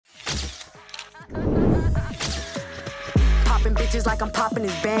bitches like I'm popping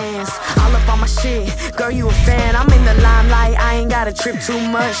his bands. All up on my shit, girl, you a fan. I'm in the limelight, I ain't gotta trip too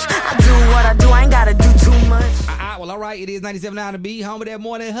much. I do what I do, I ain't gotta do too much. Well, all right, it is 97.9 to be home of that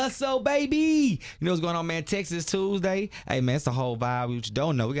morning hustle, baby. You know what's going on, man? Texas Tuesday. Hey, man, it's the whole vibe. What you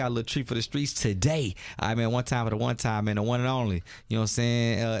don't know, we got a little treat for the streets today. All right, man, one time for the one time, man, the one and only. You know what I'm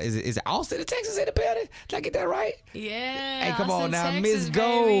saying? Is it Austin, Texas in the building? Did I get that right? Yeah. Hey, come Austin, on now, Texas,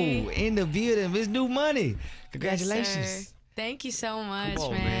 Msgold in the building. Miss New Money. Congratulations. Yes, thank you so much, Come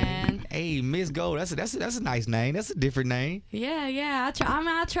on, man. Hey, Msgold, that's a nice name. That's a different name. Yeah. I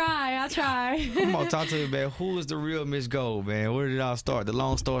try. Come on, talk to me, man. Who is the real Msgold, man? Where did it all start? The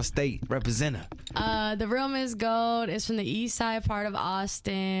Lone Star State representative. The real Msgold is from the east side part of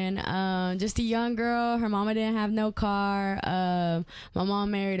Austin. Just a young girl. Her mama didn't have no car. My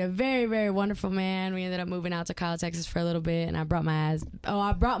mom married a very, very wonderful man. We ended up moving out to Kyle, Texas for a little bit, and I brought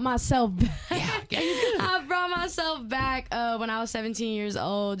myself back. Yeah, you did. I brought myself back when I was 17 years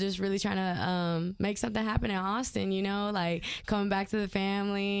old, just really trying to make something happen in Austin, you know, like coming back to the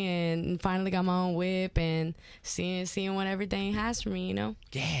family, and finally got my own whip and seeing what everything has for me, you know.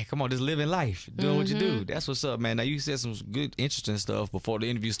 Yeah, come on, just living life, doing what you do. That's what's up, man. Now, you said some good, interesting stuff before the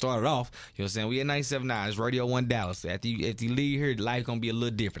interview started off. You know what I'm saying? We at 97.9. It's Radio 1 Dallas. After you leave here, life going to be a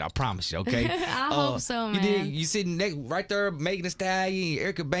little different. I promise you, okay? I hope so, man. You sitting right there, Megan Thee Stallion,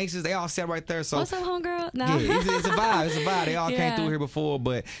 Erica Banks, they all sat right there. So what's up, homegirl? No. Yeah, it's a vibe. It's a vibe. They all came Yeah. through here before,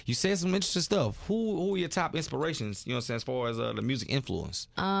 but you said some interesting stuff. Who are your top inspirations, you know what I'm saying, as far as the music influence?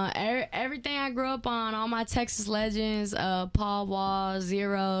 Everything I grew up on, all my Texas legends, Paul Wall,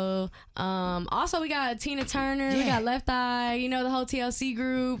 Zero. Also, we got Tina Turner, we got Left Eye, you know, the whole TLC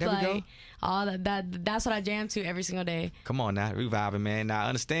group. There we go. All that's what I jam to every single day. Come on now, reviving, man. Now I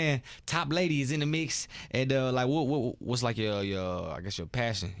understand top lady is in the mix, and like what's like your I guess your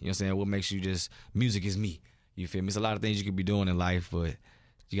passion, you know what I'm saying? What makes you just music is me? You feel me? It's a lot of things you could be doing in life, but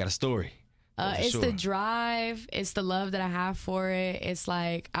you got a story. It's the drive. It's the love that I have for it. It's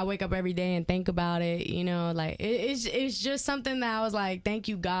like I wake up every day and think about it. You know, like it's just something that I was like, thank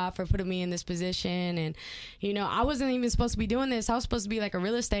you, God, for putting me in this position. And you know, I wasn't even supposed to be doing this. I was supposed to be like a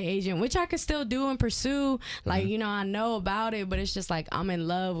real estate agent, which I could still do and pursue. Like you know, I know about it, but it's just like I'm in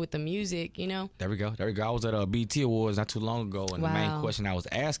love with the music. You know. There we go. I was at BT Awards not too long ago, and the main question I was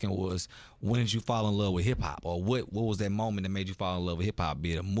asking was, when did you fall in love with hip hop, or what was that moment that made you fall in love with hip hop?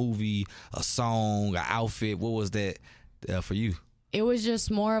 Be it a movie, a song, an outfit. What was that for you? It was just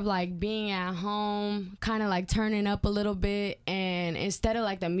more of like being at home, kind of like turning up a little bit, and instead of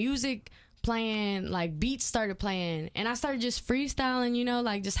like the music playing, like beats started playing, and I started just freestyling, you know,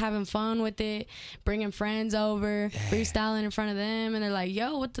 like just having fun with it, bringing friends over, freestyling in front of them, and they're like,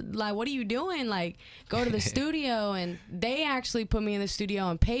 yo, what are you doing? Like, go to the studio. And they actually put me in the studio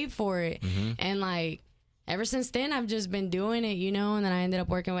and paid for it. And like ever since then, I've just been doing it, you know. And then I ended up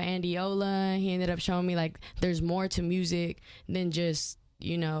working with Andy Ola. He ended up showing me like there's more to music than just,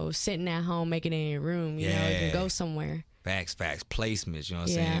 you know, sitting at home making it in your room. You know, you can go somewhere. Facts, placements, you know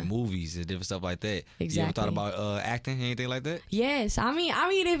what I'm saying? Movies and different stuff like that. Exactly. You ever thought about acting, anything like that? Yes. I mean,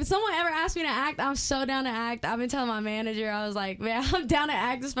 if someone ever asked me to act, I'm so down to act. I've been telling my manager, I was like, man, I'm down to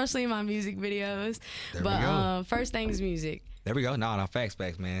act, especially in my music videos. But first thing's music. There we go. No, facts,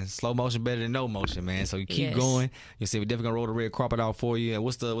 man. Slow motion better than no motion, man. So you keep going. You see, we definitely gonna roll the red carpet out for you. And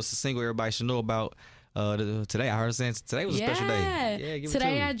what's the single everybody should know about today? I heard saying today was a special day. Yeah, give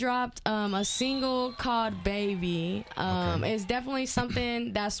today it to I dropped a single called Baby. It's definitely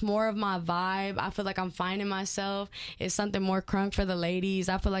something that's more of my vibe. I feel like I'm finding myself. It's something more crunk for the ladies.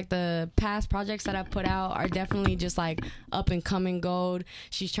 I feel like the past projects that I put out are definitely just like up and coming gold.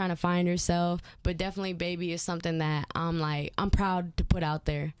 She's trying to find herself, but definitely Baby is something that I'm proud to put out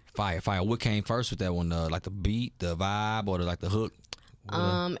there. Fire. What came first with that one? Like the beat, the vibe, or the hook?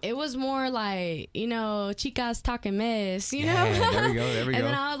 It was more like, you know, chicas talking mess, you know? There we go. And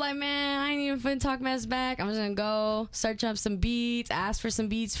then I was like, man, I ain't even finna talk mess back. I'm just gonna go search up some beats, ask for some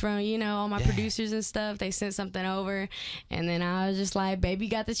beats from, you know, all my producers and stuff. They sent something over, and then I was just like, baby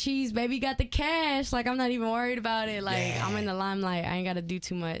got the cheese, baby got the cash. Like, I'm not even worried about it. Like, I'm in the limelight. I ain't gotta do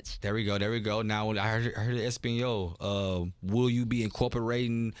too much. There we go. Now, I heard Espanol. Will you be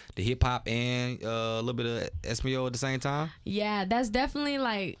incorporating the hip hop and a little bit of Espanol at the same time? Yeah, that's definitely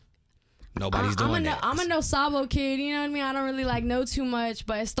like, nobody's doing that. I'm a no sabo kid, you know what I mean? I don't really like know too much,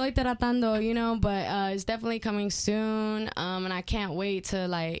 but estoy tratando, you know, but it's definitely coming soon, and I can't wait to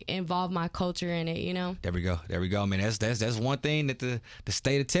like involve my culture in it, you know? There we go. Man, that's one thing that the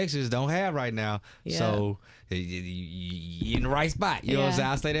state of Texas don't have right now. So you're in the right spot, you know what I'm saying?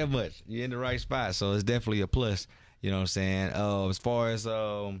 I'll say that much. You're in the right spot, so it's definitely a plus, you know what I'm saying? As far as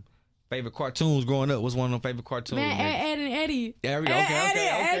favorite cartoons growing up. What's one of them favorite cartoons? Man, Ed and Eddie.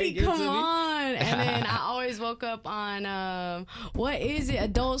 Okay. Come on. And then I always woke up on what is it?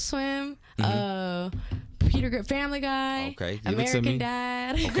 Adult Swim. Family Guy. Okay, give it to American me.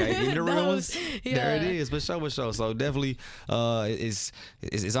 Dad. Okay, give me the real ones. Yeah. There it is, for sure. So definitely, it's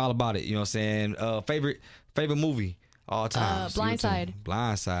all about it. You know what I'm saying? Favorite movie all time. Blindside.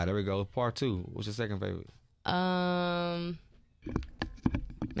 Blindside. There we go. Part 2. What's your second favorite?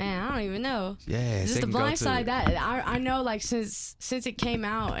 Man, I don't even know. Yeah, just The Blind Side. That I know, like since it came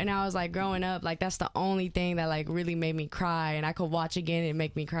out and I was like growing up, like that's the only thing that like really made me cry, and I could watch again and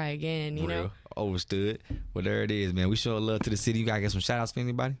make me cry again. You know. Overstood. Well, there it is, man. We show love to the city. You gotta get some shout outs for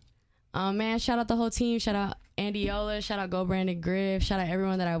anybody? Man, shout out the whole team. Shout out Andy Yola. Shout out Go Brandon Griff. Shout out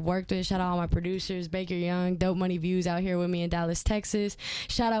everyone that I've worked with. Shout out all my producers, Baker Young, Dope Money Views out here with me in Dallas, Texas.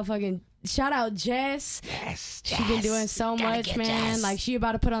 Shout out Jess. Yes. She's been doing so much, man. Jess. Like she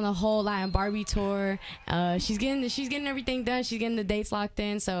about to put on the whole Latin Barbie tour. She's getting everything done. She's getting the dates locked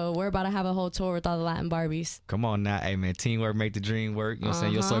in. So we're about to have a whole tour with all the Latin Barbies. Come on now, hey man, teamwork make the dream work. You know what I'm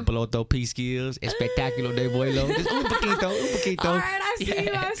saying? Yo soy peloto, P skills, espectaculo de vuelo. Just un poquito. All right,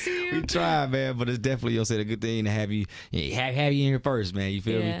 I see you. We try, man, but it's definitely, you know, a good thing to have you in here first, man. You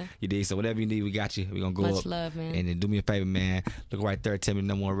feel me? You dig? So whatever you need, we got you. We gonna go Much up. love, man. And then do me a favor, man. Look right there, tell me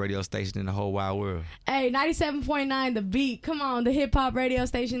the #1 radio station in the whole wide world. Hey, 97.9 The Beat. Come on, the hip hop radio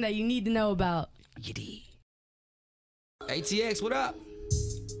station that you need to know about. You dig? ATX, what up?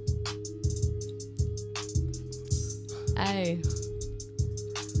 Hey.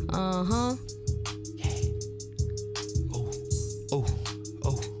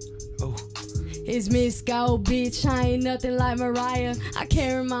 It's Msgold, bitch. I ain't nothing like Mariah. I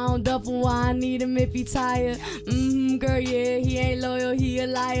carry my own duffel while I need him if he tired. Girl, yeah, he ain't loyal, he a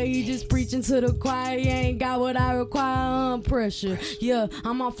liar. He just preaching to the choir. He ain't got what I require. Pressure. Yeah,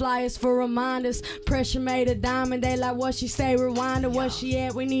 I'm on flyers for reminders. Pressure made a diamond. They like what she say, rewind her. Where she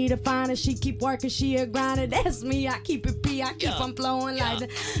at? We need to find her. She keep working, she a grinder. That's me. I keep it P. I keep on flowing like that.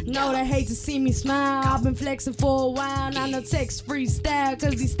 No, they hate to see me smile. I've been flexing for a while. Now no text freestyle,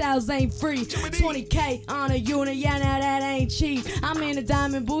 cause these styles ain't free. 20K on a unit, yeah, now that ain't cheap. I'm in a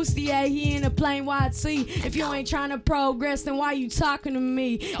diamond bustier, he in a plain white tee. If you ain't trying to progress, then why you talking to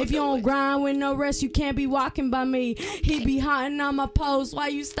me? If you don't grind with no rest, you can't be walking by me. He be hunting on my post, why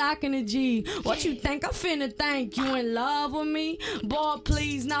you stalking a G? What you think I'm finna think? You in love with me? Boy,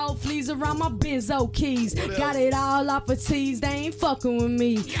 please, no fleas around my benzo keys. Got it all off of T's, they ain't fucking with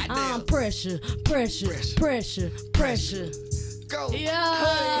me. I'm pressure. Go.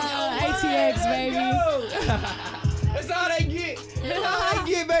 Yeah, ATX, baby. That's all they get. That's all they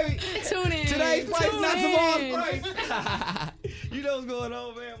get, baby. Tune in. Today's price, Tune not in. tomorrow's price. You know what's going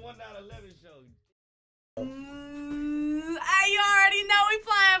on, man. 1 out of 11 show. Hey, you already know we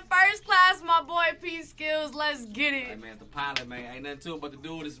playing first class, my boy P Skills. Let's get it. Hey man, it's the pilot, man. Ain't nothing to it but to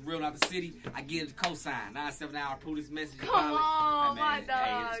do it. It's real, not the city. I give it the cosign. 979, I approve this message. Come on, hey, man, my dog.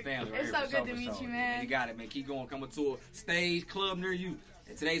 Hey, it's family right It's here, so for good sure, to meet for you, sure. man. You got it, man. Keep going. Coming to a stage club near you.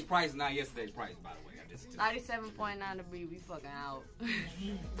 And today's price is not yesterday's price, by the way. I just 97.9 to be, we fucking out.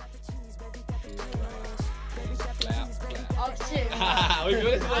 Clap. Oh shit. We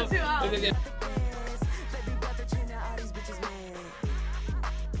good? I'm too out.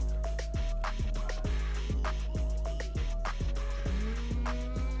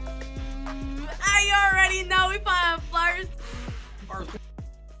 You already know we playing first.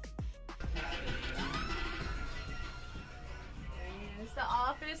 It's the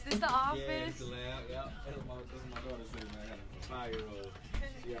office. It's the office. Yeah, it's the lab. Yeah, that's what my daughter said, man. I got a 5-year-old.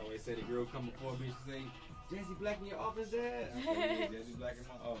 She always said the girl come before me. She say, "Jesse Black in your office, Dad?" I said, "Yeah, Jesse Black in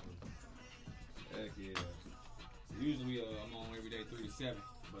my office." Heck yeah. So usually I'm on every day 3 to 7,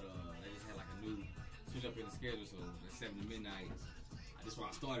 but they just had like a new switch up in the schedule, so at 7 to midnight. That's where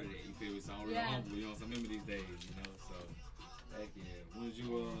I started at. You feel me? So I'm real humble. You know, so I remember these days. You know, so. Heck yeah. When did you,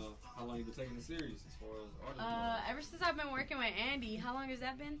 how long you been taking it serious as far as artists? Ever since I've been working with Andy. How long has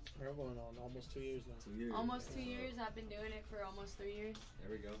that been? We're going on almost 2 years now. 2 years. Almost 2 years. I've been doing it for almost 3 years. There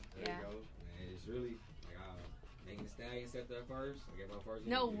we go. There we go. Man, it's really like Megan Thee Stallion sat there first. I gave her first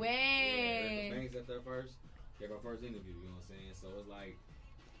interview. No way. Yeah, Banks sat there first. Gave her first interview. You know what I'm saying? So it's like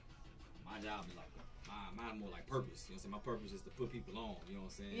my job is like mine more like purpose. You know what I'm saying? My purpose is to put people on. You know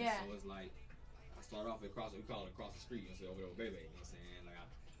what I'm saying? Yeah. So it's like I started off we call it across the street. You know what I'm saying? Over there with Bebe. You know what I'm saying? Like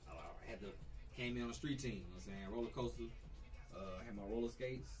I had came in on the street team. You know what I'm saying? Roller coaster. Had my roller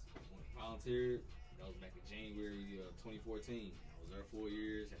skates. Volunteered. That was back in January 2014. I was there 4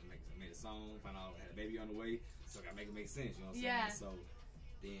 years. I made a song. Found out I had a baby on the way. So I got to make it make sense. You know what I'm saying? So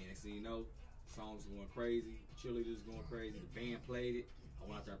then next thing you know, songs going crazy. Cheerleaders going crazy. The band played it. I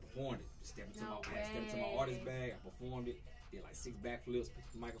went out there and performed it. Stepped into No I had to step into my way. artist bag. I performed it. Did like 6 backflips.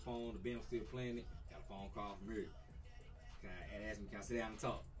 Picked the microphone. The band was still playing it. Got a phone call from her. And asked me, can I sit down and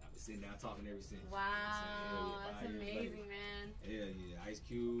talk? I've been sitting down talking ever since. Wow, that's 5 years amazing, later. man. Hell yeah. Ice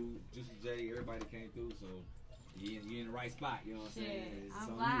Cube, Juicy J, everybody came through. So you're in the right spot. You know what I'm saying? Shit. It's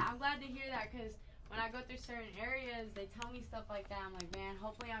I'm on you. glad to hear that, because when I go through certain areas, they tell me stuff like that. I'm like, man,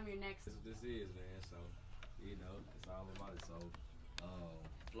 hopefully I'm your next. That's what this is, man. So, you know, it's all about it. So,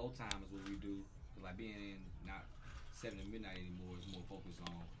 flow time is what we do. Cause like being in not 7 to midnight anymore is more focused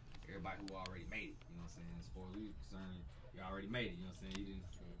on everybody who already made it. You know what I'm saying? As far as we're concerned, you already made it. You know what I'm saying? You didn't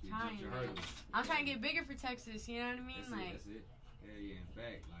jump your man. hurdles. I'm trying to get bigger for Texas. You know what I mean? That's it. Yeah, yeah. In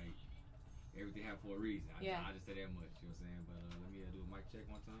fact, like everything happened for a reason. Yeah. I just say that much. You know what I'm saying? But let me do a mic check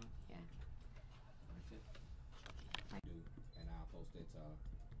one time. Yeah. Mic check. And I'll post that to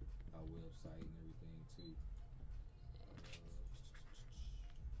our website and everything too.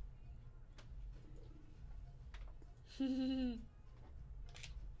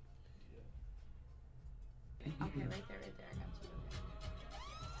 Okay, right there. I got you.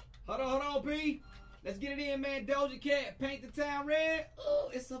 Hold on, P. Let's get it in, man. Doja Cat, Paint the Town Red. Oh,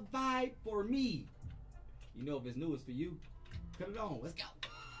 it's a vibe for me. You know if it's new, it's for you. Put it on. Let's go.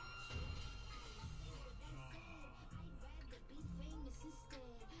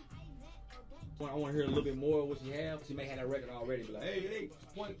 I want to hear a little bit more of what you have. She may have that record already. Be like, hey,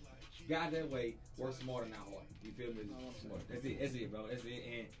 point. God that way. Work smarter, not hard. You feel me? Smart. That's it, bro. That's it.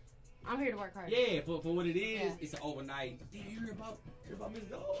 And I'm here to work hard. yeah, for what it is, Yeah. it's an overnight. Damn, you hear about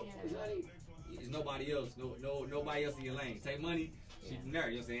Msgold? Yeah. There's nobody else. Nobody else in your lane. Take money. She's from there.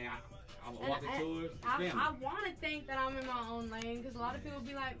 You know what I'm saying? I'm walking to it. I want to think that I'm in my own lane, because a lot of people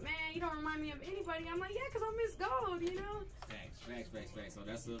be like, man, you don't remind me of anybody. I'm like, yeah, because I'm Msgold, you know? Facts.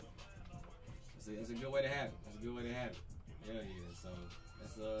 So that's a good way to have it. That's a good way to have it. Hell yeah. So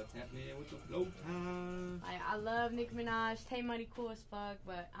let's tap in with the flow time. I love Nicki Minaj. Tay Money cool as fuck,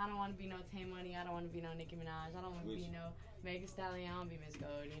 but I don't want to be no Tay Money. I don't want to be no Nicki Minaj. I don't want to be no Megan Stallion. I don't be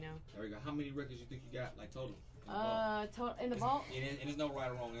Msgold, you know? There we go. How many records you think you got, like, total? In the vault? And there's no right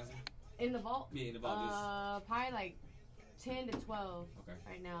or wrong answer. In the vault? Yeah, in the vault. Probably like 10 to 12 Okay.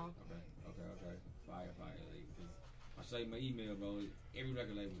 right now. Okay. Fire. Like, 'cause I'll show you my email, bro. Every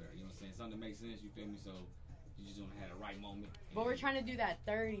record label there. You know what I'm saying? Something that makes sense, you feel me? So you just don't have the right moment. But we're trying to do that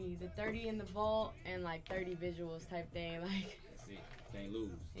 30. The 30 in the vault and like 30 visuals type thing. Like, That's it. Can't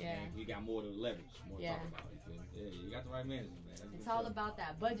lose. Yeah. We got more to leverage, more to Yeah. talk about. You feel me? Yeah, you got the right management, man. That's it's good all stuff. about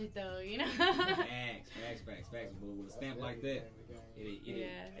that budget though, you know? Facts. But with a stamp like that, it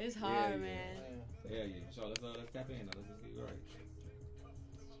Yeah, it's hard, Yeah. man. Yeah. So let's tap in. Let's just get it right.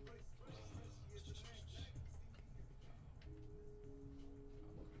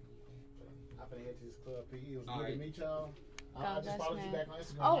 I'm finna head to this club, P. It was All good right. to meet y'all. God I just bless, followed man. you back on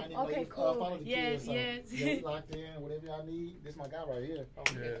Instagram. Oh, I didn't know okay, you, cool. follow the Yes, kids, so yes. Yeah, we locked in. Whatever y'all need. This my guy right here. Oh,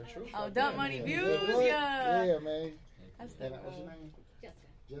 yeah. True. Oh, Dump Money Yeah. Views, What? yeah. Yeah, man. That's And the what's your name?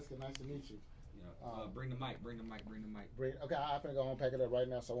 Jessica, nice to meet you. Yeah. Bring the mic. Okay, I'm finna go home and pack it up right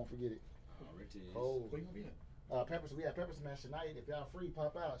now so I won't forget it. Rich is. Oh. Where you gonna be at? Peppers, we have Pepper Smash tonight. If y'all free,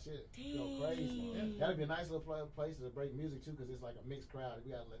 pop out. Shit, go Dang. crazy. That'd be a nice little place to break music too, because it's like a mixed crowd.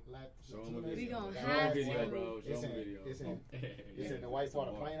 We got Show 'em a We video. gonna Show 'em have a video, to. bro. Show It's 'em a in, video. it's in the white part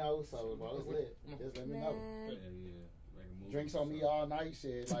of Plano, so bro, it's lit. Just let me know. Man. Yeah. Make a move. Drinks on me all night,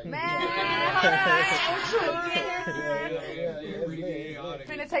 shit. Like, Man, it's lit, it's all lit. that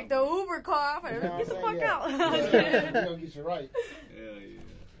finna good take the Uber car. You know what Get the I'm fuck saying? out. Yeah, we gonna get you right. Hell yeah.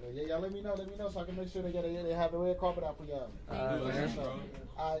 But yeah, y'all let me know so I can make sure they have the red carpet out for y'all. Let's do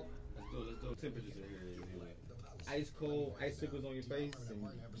Alright. temperatures in here. Is it like ice cold, icicles on your face, and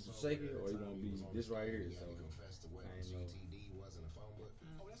shake it, or you gonna be this right here? So I ain't know.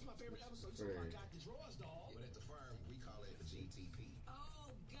 Fair.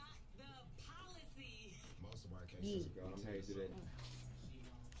 I'm happy to that.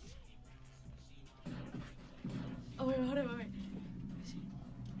 Oh, wait, hold on, wait.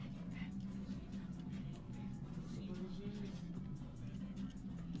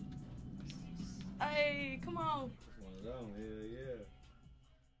 Hey, come on. One of them, hell yeah.